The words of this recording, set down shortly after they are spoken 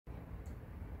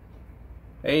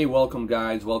Hey, welcome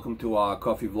guys. Welcome to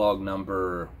coffee vlog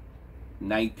number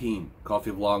 19. Coffee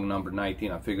vlog number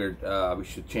 19. I figured we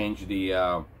should change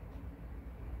the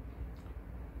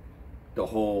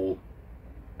whole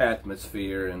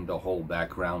atmosphere and the whole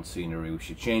background scenery. We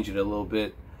should change it a little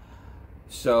bit.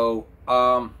 So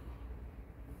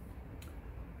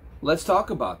let's talk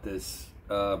about this.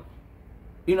 You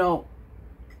know,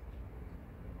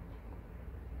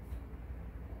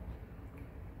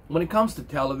 when it comes to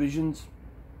televisions,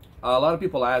 a lot of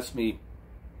people ask me,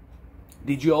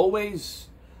 did you always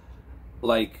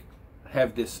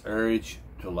have this urge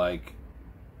to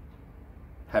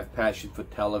have passion for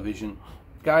television?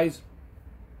 Guys,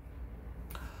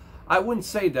 I wouldn't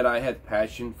say that I had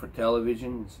passion for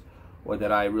televisions or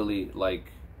that I really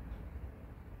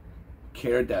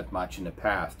cared that much in the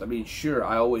past. I mean, sure,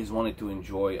 I always wanted to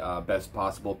enjoy best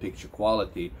possible picture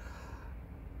quality,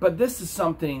 but this is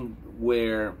something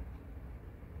where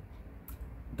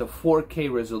the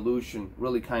 4K resolution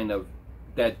really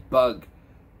that bug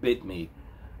bit me.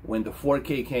 When the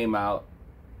 4K came out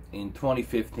in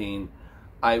 2015,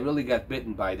 I really got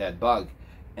bitten by that bug,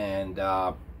 and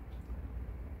I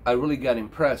really got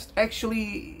impressed.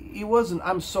 Actually, it wasn't,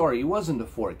 I'm sorry, it wasn't the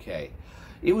 4K.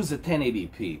 It was the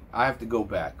 1080p. I have to go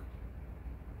back.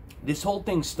 This whole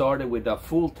thing started with a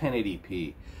full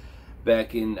 1080p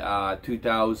back in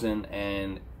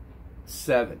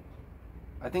 2007.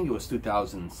 I think it was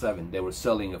 2007. They were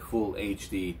selling a full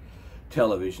HD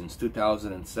televisions,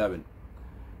 2007.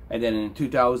 And then in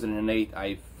 2008,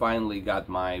 I finally got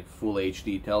my full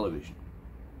HD television.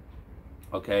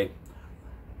 Okay.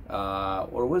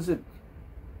 Or was it?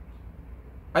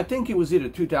 I think it was either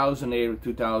 2008 or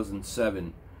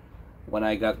 2007 when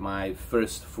I got my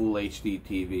first full HD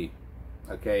TV.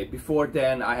 Okay. Before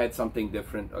then, I had something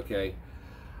different. Okay.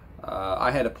 I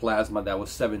had a plasma that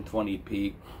was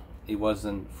 720p. It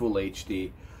wasn't full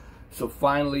HD. So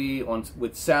finally,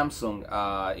 with Samsung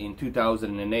in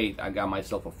 2008, I got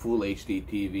myself a full HD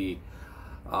TV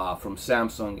from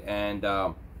Samsung, and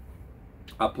I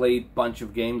played a bunch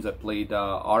of games. I played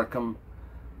Arkham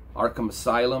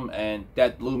Asylum, and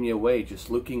that blew me away.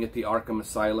 Just looking at the Arkham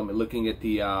Asylum and looking at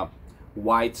the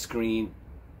widescreen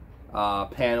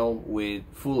panel with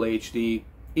full HD,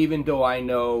 even though I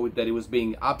know that it was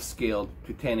being upscaled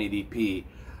to 1080p.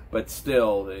 But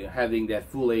still, having that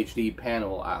full HD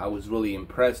panel, I was really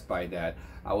impressed by that.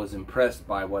 I was impressed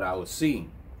by what I was seeing.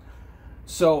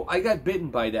 So I got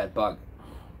bitten by that bug,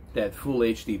 that full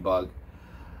HD bug,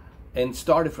 and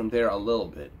started from there a little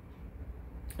bit.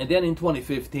 And then in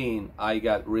 2015, I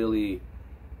got really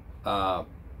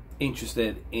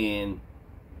interested in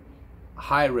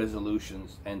high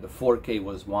resolutions, and the 4K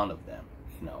was one of them,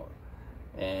 you know.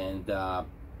 And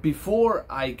before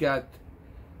I got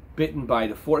bitten by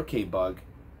the 4K bug,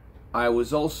 I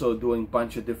was also doing a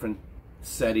bunch of different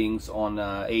settings on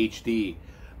HD.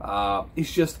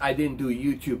 It's just I didn't do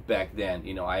YouTube back then.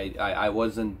 You know, I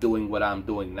wasn't doing what I'm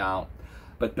doing now.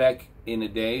 But back in the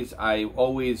days, I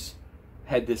always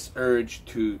had this urge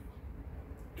to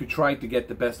try to get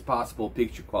the best possible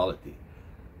picture quality,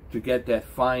 to get that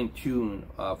fine tune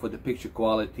for the picture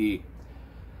quality.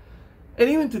 And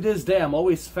even to this day, I'm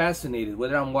always fascinated,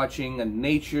 whether I'm watching a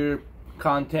nature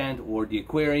content or the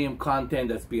aquarium content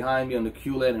that's behind me on the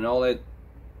QLED and all that.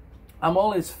 I'm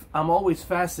always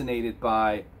fascinated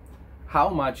by how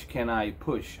much can I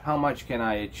push, how much can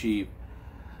I achieve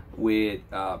with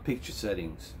picture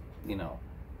settings, you know.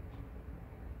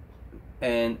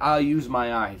 And I'll use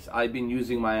my eyes. I've been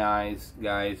using my eyes,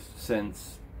 guys,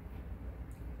 since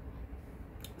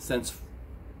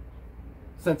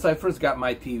I first got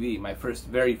my TV, my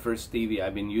very first TV.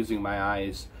 I've been using my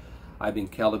eyes. I've been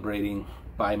calibrating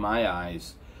by my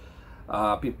eyes.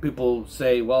 People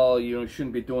say, well, you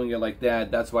shouldn't be doing it like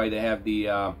that. That's why they have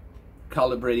the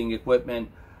calibrating equipment.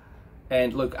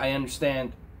 And look, I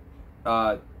understand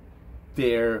I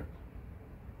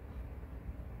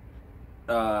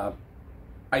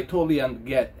totally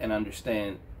get and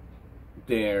understand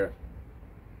their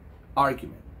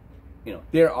argument. You know,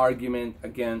 their argument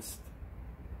against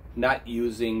not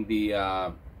using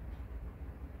the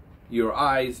your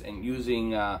eyes and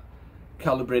using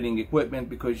calibrating equipment,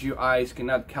 because your eyes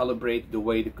cannot calibrate the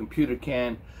way the computer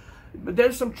can. But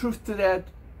there's some truth to that.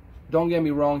 Don't get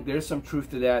me wrong, there's some truth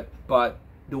to that. But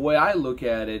the way I look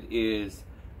at it is,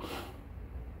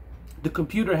 the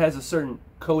computer has a certain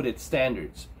coded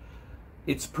standards.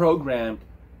 It's programmed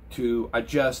to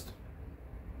adjust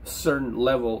certain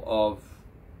level of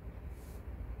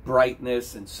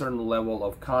brightness and certain level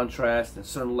of contrast and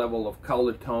certain level of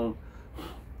color tone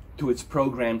to its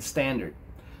programmed standard.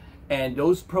 And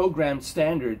those programmed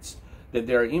standards that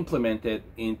they're implemented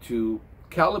into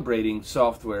calibrating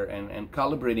software and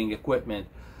calibrating equipment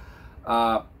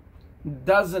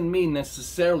doesn't mean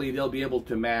necessarily they'll be able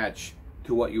to match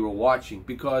to what you were watching,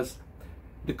 because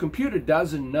the computer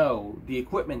doesn't know, the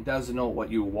equipment doesn't know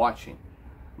what you're watching.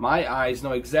 My eyes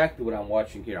know exactly what I'm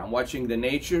watching here. I'm watching the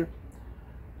nature.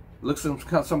 Looks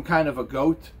like some kind of a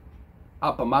goat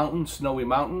up a mountain, snowy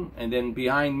mountain, and then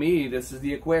behind me, this is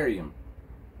the aquarium.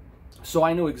 So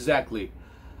I know exactly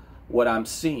what I'm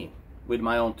seeing with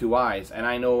my own two eyes, and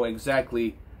I know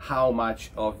exactly how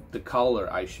much of the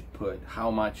color I should put,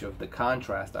 how much of the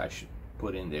contrast I should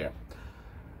put in there.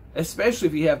 Especially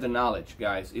if you have the knowledge,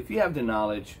 guys. If you have the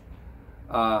knowledge,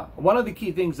 one of the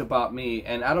key things about me,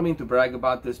 and I don't mean to brag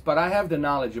about this, but I have the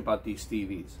knowledge about these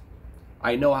TVs.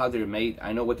 I know how they're made,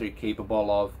 I know what they're capable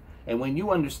of, and when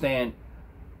you understand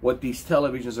what these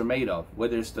televisions are made of,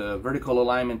 whether it's the vertical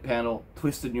alignment panel,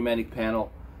 twisted pneumatic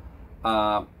panel,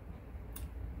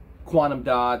 quantum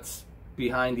dots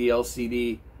behind the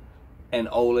LCD, and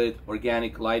OLED,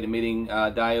 organic light emitting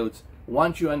diodes,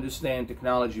 once you understand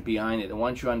technology behind it, and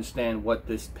once you understand what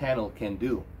this panel can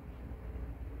do,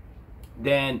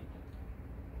 then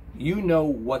you know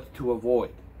what to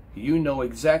avoid. You know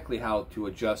exactly how to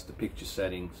adjust the picture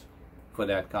settings for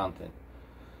that content.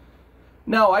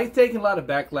 Now, I've taken a lot of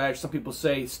backlash. Some people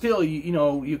say, still, you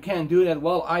know, you can't do that.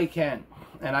 Well, I can,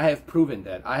 and I have proven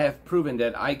that. I have proven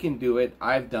that I can do it.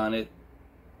 I've done it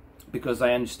because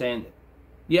I understand it.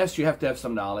 Yes, you have to have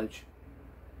some knowledge.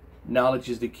 Knowledge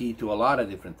is the key to a lot of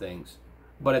different things.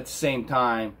 But at the same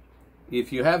time,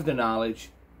 if you have the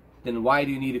knowledge, then why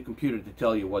do you need a computer to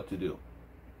tell you what to do?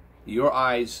 Your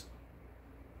eyes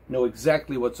know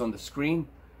exactly what's on the screen,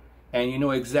 and you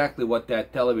know exactly what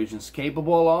that television is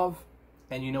capable of,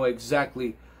 and you know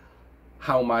exactly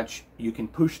how much you can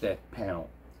push that panel.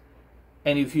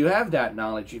 And if you have that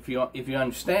knowledge, if you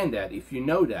understand that, if you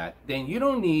know that, then you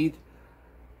don't need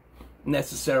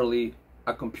necessarily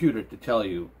a computer to tell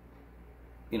you,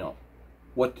 you know,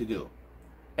 what to do.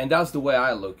 And that's the way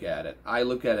I look at it. I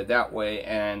look at it that way,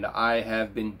 and I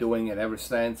have been doing it ever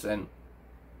since. And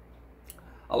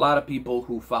a lot of people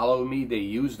who follow me, they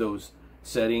use those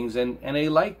settings, and they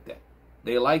like that.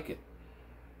 They like it.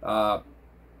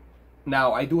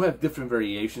 Now, I do have different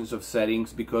variations of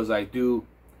settings because I do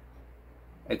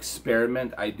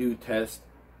experiment, I do test,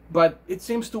 but it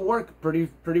seems to work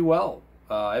pretty well.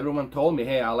 Everyone told me,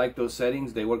 hey, I like those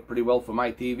settings. They work pretty well for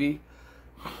my TV.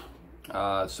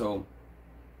 So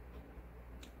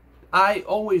I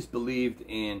always believed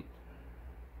in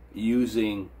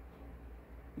using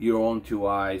your own two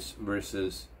eyes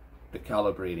versus the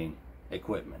calibrating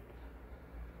equipment.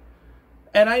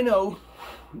 And I know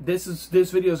this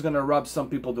video is going to rub some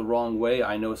people the wrong way.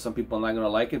 I know some people are not going to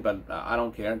like it, but I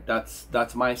don't care.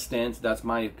 That's my stance. That's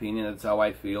my opinion. That's how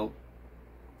I feel.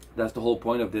 That's the whole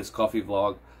point of this coffee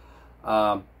vlog.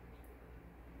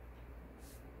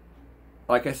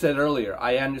 Like I said earlier,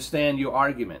 I understand your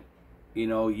argument. You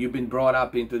know, you've been brought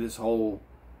up into this whole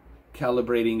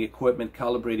calibrating equipment,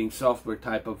 calibrating software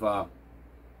type of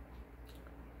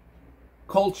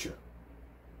culture.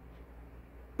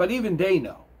 But even they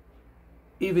know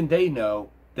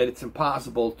that it's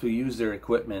impossible to use their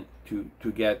equipment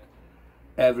to get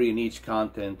every and each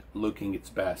content looking its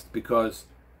best, because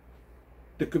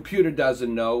the computer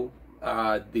doesn't know,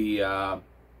 the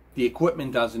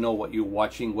equipment doesn't know what you're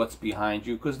watching, what's behind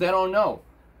you, because they don't know.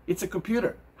 It's a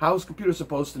computer. How is a computer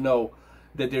supposed to know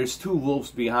that there's two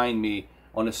wolves behind me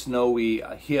on a snowy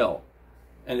hill,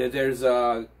 and that there's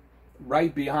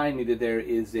right behind me that there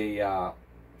is a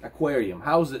aquarium?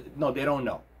 How is it? No, they don't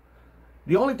know.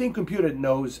 The only thing computer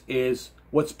knows is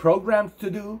what's programmed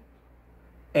to do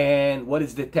and what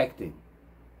it's detecting.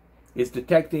 It's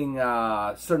detecting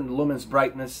certain lumens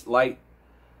brightness light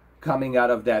coming out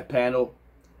of that panel,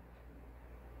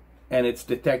 and it's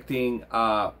detecting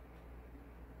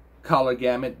color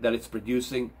gamut that it's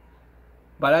producing.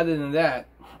 But other than that,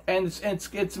 and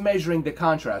it's measuring the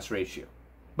contrast ratio.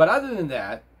 But other than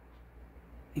that,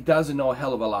 it doesn't know a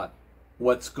hell of a lot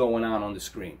what's going on the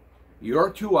screen.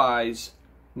 Your two eyes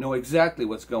know exactly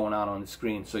what's going on the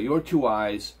screen. So your two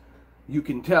eyes, you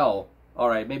can tell, all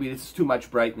right, maybe this is too much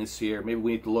brightness here. Maybe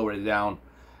we need to lower it down.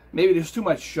 Maybe there's too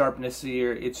much sharpness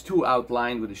here. It's too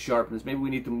outlined with the sharpness. Maybe we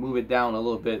need to move it down a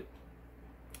little bit.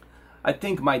 I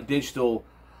think my digital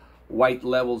white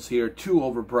levels here too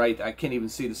over bright. I can't even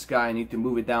see the sky. I need to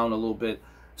move it down a little bit.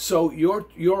 So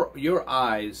your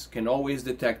eyes can always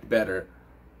detect better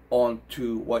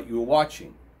onto what you're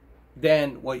watching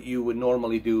than what you would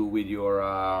normally do with your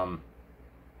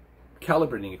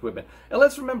calibrating equipment. And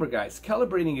let's remember, guys,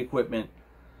 calibrating equipment,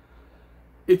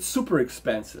 it's super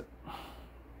expensive.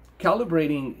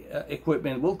 calibrating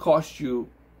equipment will cost you,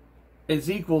 is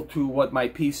equal to what my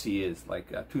PC is,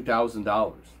 like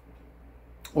 $2,000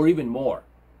 or even more,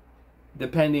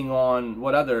 depending on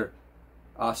what other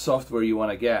software you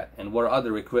want to get and what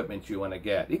other equipment you want to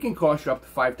get. It can cost you up to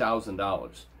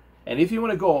 $5,000. And if you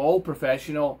want to go all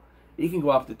professional, it can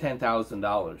go up to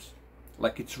 $10,000.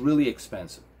 Like, it's really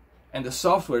expensive. And the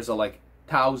softwares are like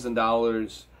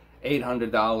 $1,000,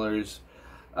 $800.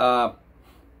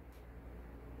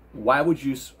 Why would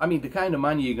you, I mean, the kind of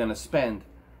money you're going to spend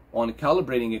on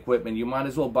calibrating equipment, you might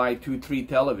as well buy 2-3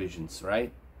 televisions,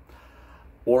 right?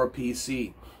 Or a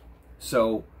PC.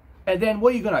 So, and then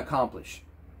what are you going to accomplish?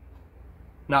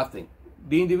 Nothing.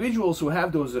 The individuals who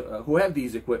have those, who have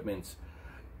these equipments,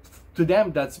 to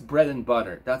them that's bread and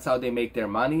butter. That's how they make their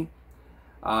money.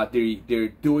 They're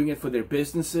doing it for their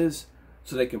businesses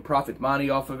so they can profit money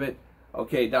off of it.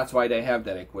 Okay, that's why they have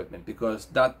that equipment, because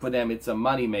that for them it's a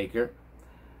money maker,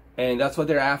 and that's what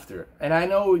they're after. And I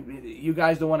know you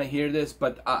guys don't want to hear this,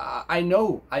 but I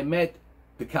know I met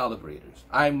the calibrators.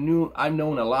 I've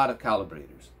known a lot of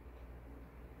calibrators,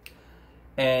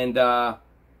 and I'm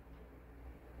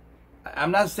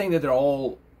not saying that they're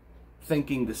all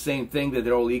thinking the same thing, that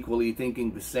they're all equally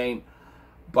thinking the same,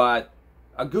 but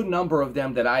a good number of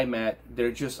them that I met,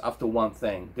 they're just after one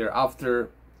thing. They're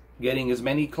after getting as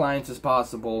many clients as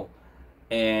possible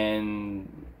and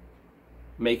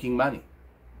making money.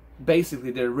 Basically,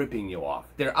 they're ripping you off.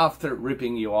 They're after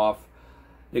ripping you off.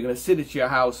 They're going to sit at your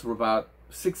house for about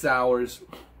 6 hours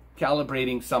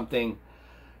calibrating something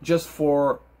just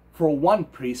for one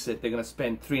preset. They're going to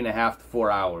spend 3.5 to 4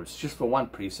 hours just for one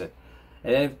preset.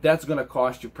 And then that's going to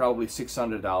cost you probably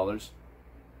 $600.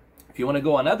 If you want to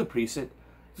go another preset,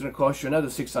 it's going to cost you another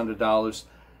 $600.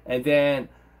 And then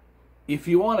if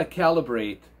you want to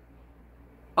calibrate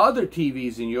other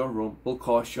TVs in your room, will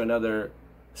cost you another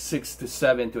 $600 to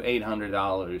 $700 to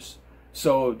 $800.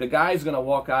 So the guy's going to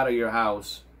walk out of your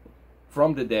house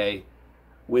from the day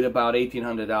with about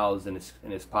 $1,800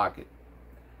 in his pocket.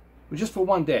 Just for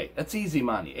one day. That's easy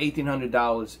money.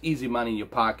 $1,800, easy money in your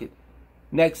pocket.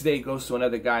 Next day goes to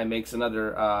another guy, makes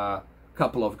another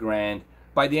couple of grand.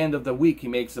 By the end of the week, he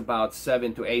makes about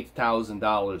 $7,000 to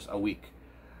 $8,000 a week.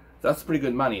 That's pretty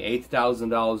good money,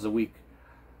 $8,000 a week.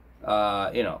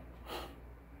 You know,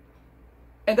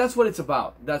 and that's what it's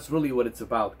about. That's really what it's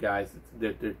about, guys.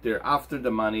 They're after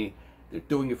the money. They're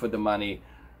doing it for the money.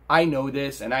 I know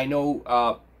this, and I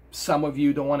know some of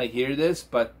you don't want to hear this,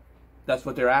 but that's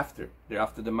what they're after. They're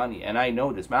after the money, and I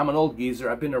know this. I'm an old geezer.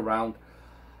 I've been around.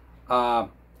 I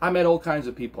met all kinds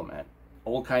of people, man.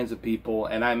 All kinds of people,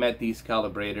 and I met these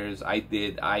calibrators.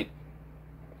 I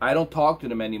don't talk to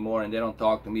them anymore, and they don't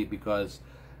talk to me because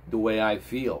the way I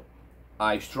feel.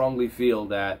 I strongly feel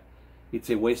that it's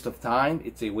a waste of time,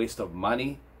 it's a waste of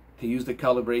money to use the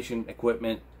calibration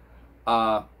equipment.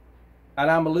 And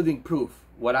I'm a living proof.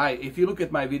 If you look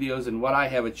at my videos and what I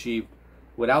have achieved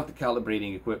without the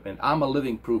calibrating equipment, I'm a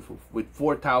living proof with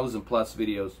 4,000 plus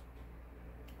videos.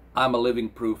 I'm a living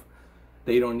proof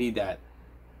that you don't need that.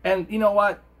 And you know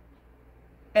what?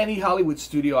 Any Hollywood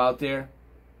studio out there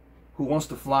who wants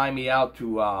to fly me out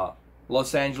to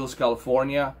Los Angeles,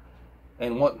 California,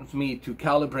 and wants me to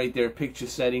calibrate their picture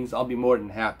settings, I'll be more than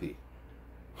happy.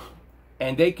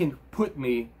 And they can put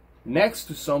me next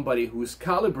to somebody who's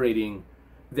calibrating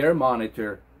their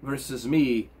monitor versus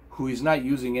me, who is not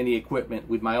using any equipment,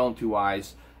 with my own two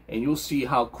eyes, and you'll see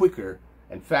how quicker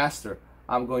and faster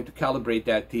I'm going to calibrate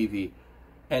that TV,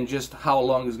 and just how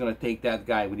long it's going to take that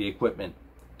guy with the equipment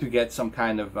to get some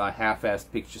kind of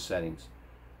half-assed picture settings.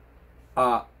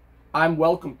 I'm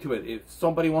welcome to it. If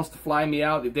somebody wants to fly me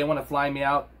out, if they want to fly me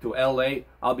out to LA,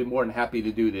 I'll be more than happy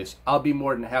to do this. I'll be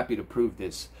more than happy to prove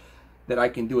this, that I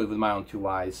can do it with my own two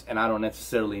eyes, and I don't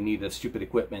necessarily need a stupid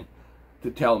equipment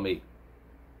to tell me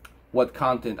what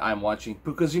content I'm watching.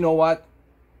 Because you know what?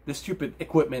 The stupid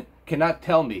equipment cannot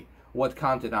tell me what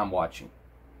content I'm watching,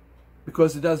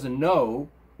 because it doesn't know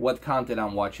what content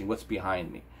I'm watching, what's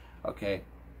behind me. Okay?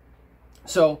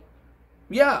 So,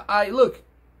 yeah,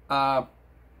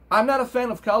 I'm not a fan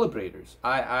of calibrators.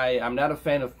 I'm not a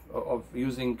fan of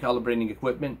using calibrating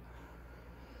equipment.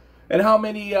 And how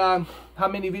many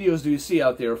videos do you see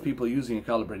out there of people using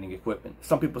calibrating equipment?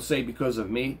 Some people say because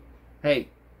of me. Hey,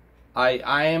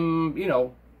 I am, you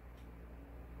know,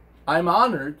 I'm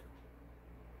honored.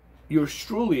 Yours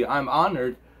truly, I'm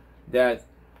honored that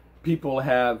people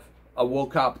have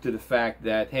woke up to the fact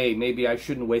that, hey, maybe I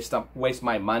shouldn't waste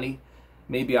my money.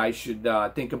 Maybe I should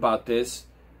think about this.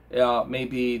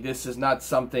 Maybe this is not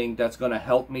something that's going to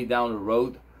help me down the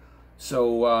road.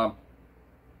 So,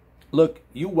 look,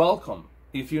 you're welcome.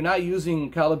 If you're not using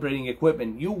calibrating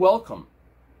equipment, you're welcome.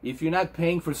 If you're not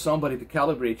paying for somebody to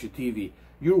calibrate your TV,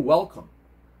 you're welcome.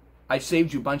 I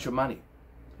saved you a bunch of money.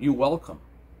 You're welcome.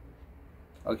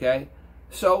 Okay?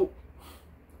 So,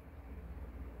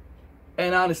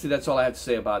 and honestly, that's all I have to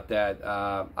say about that.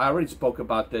 I already spoke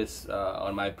about this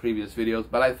on my previous videos,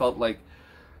 but I felt like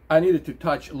I needed to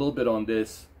touch a little bit on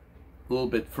this, a little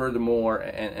bit furthermore,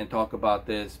 and talk about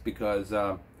this because,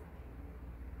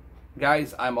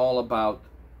 guys, I'm all about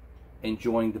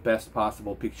enjoying the best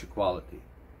possible picture quality.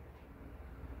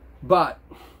 But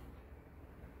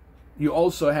you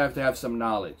also have to have some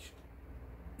knowledge.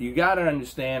 You got to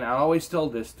understand, I always tell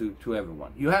this to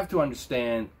everyone, you have to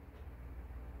understand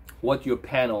what your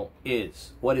panel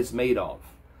is, what it's made of,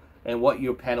 and what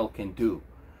your panel can do.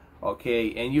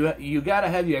 Okay, and you got to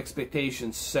have your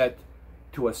expectations set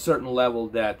to a certain level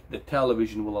that the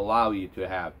television will allow you to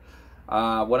have.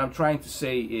 What I'm trying to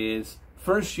say is,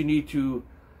 first you need to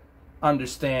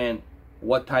understand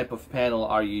what type of panel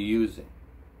are you using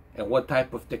and what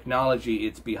type of technology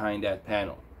it's behind that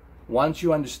panel. Once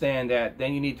you understand that,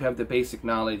 then you need to have the basic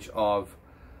knowledge of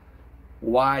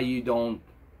why you don't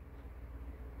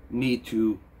need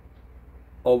to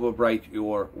overwrite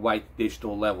your white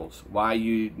digital levels, why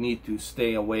you need to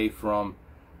stay away from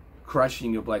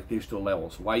crushing your black digital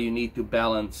levels, why you need to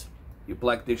balance your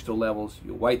black digital levels,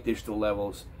 your white digital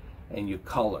levels, and your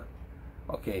color.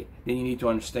 Okay, then you need to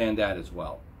understand that as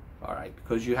well. All right,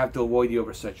 because you have to avoid the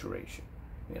oversaturation,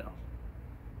 you know.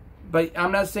 But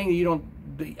I'm not saying that you don't,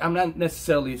 I'm not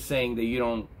necessarily saying that you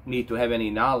don't need to have any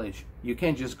knowledge. You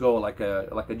can't just go like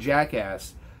a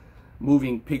jackass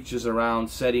moving pictures around,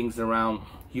 settings around.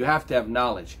 You have to have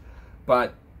knowledge.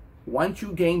 But once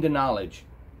you gain the knowledge,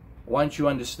 once you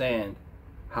understand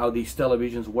how these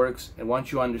televisions works, and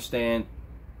once you understand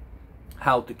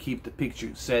how to keep the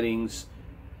picture settings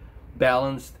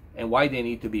balanced and why they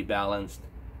need to be balanced,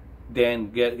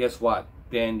 then guess what?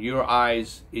 Then your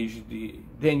eyes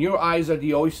are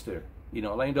the oyster. You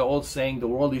know, like the old saying, the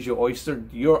world is your oyster.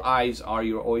 Your eyes are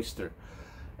your oyster.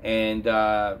 And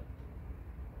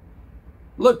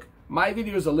look, my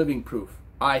videos are living proof.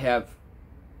 I have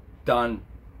done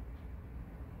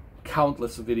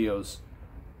countless videos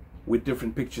with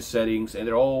different picture settings, and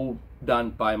they're all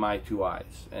done by my two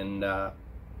eyes. And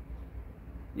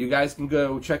you guys can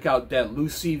go check out that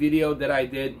Lucy video that I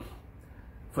did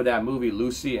for that movie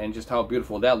Lucy, and just how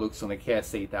beautiful that looks on a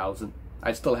Cass 8000.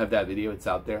 I still have that video, it's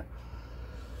out there.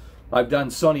 I've done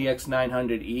Sony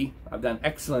X900E. I've done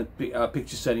excellent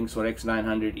picture settings for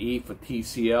X900E, for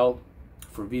TCL,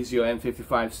 for Vizio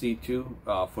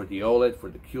M55C2, for the OLED, for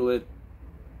the QLED.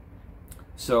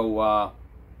 So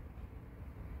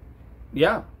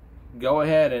yeah, go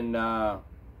ahead and I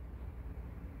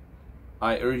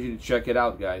urge you to check it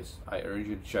out, guys. I urge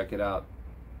you to check it out.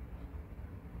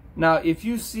 Now, if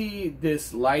you see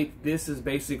this light, this is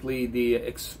basically the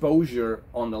exposure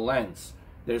on the lens.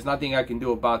 There's nothing I can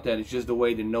do about that. It's just the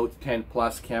way the Note 10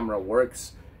 Plus camera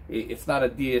works. It's not a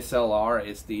DSLR.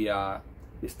 It's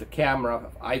the camera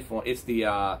of iPhone. It's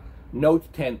the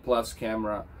Note 10 Plus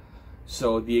camera.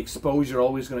 So the exposure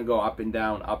always going to go up and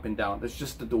down, up and down. That's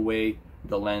just the way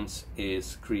the lens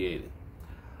is created.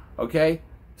 Okay.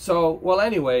 So, well,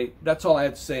 anyway, that's all I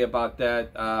have to say about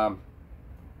that.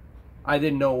 I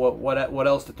didn't know what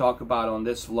else to talk about on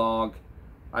this vlog.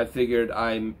 I figured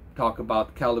I'd talk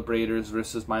about calibrators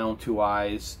versus my own two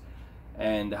eyes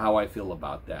and how I feel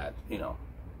about that, you know.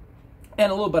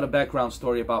 And a little bit of background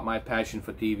story about my passion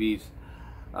for TVs.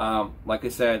 Like I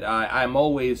said, I'm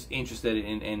always interested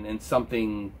in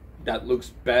something that looks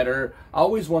better. I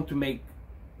always want to make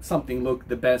something look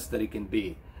the best that it can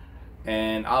be.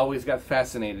 And I always got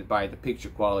fascinated by the picture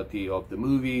quality of the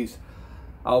movies.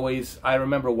 I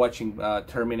remember watching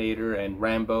Terminator and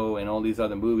Rambo and all these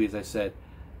other movies. I said,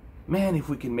 man, if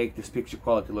we can make this picture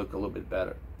quality look a little bit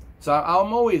better. So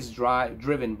I'm always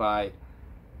driven by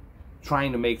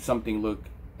trying to make something look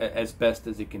as best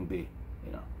as it can be,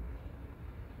 you know.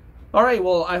 All right,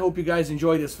 well, I hope you guys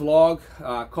enjoyed this vlog,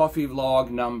 coffee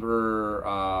vlog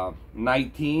number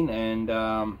 19, and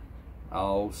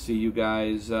I'll see you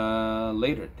guys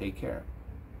later. Take care.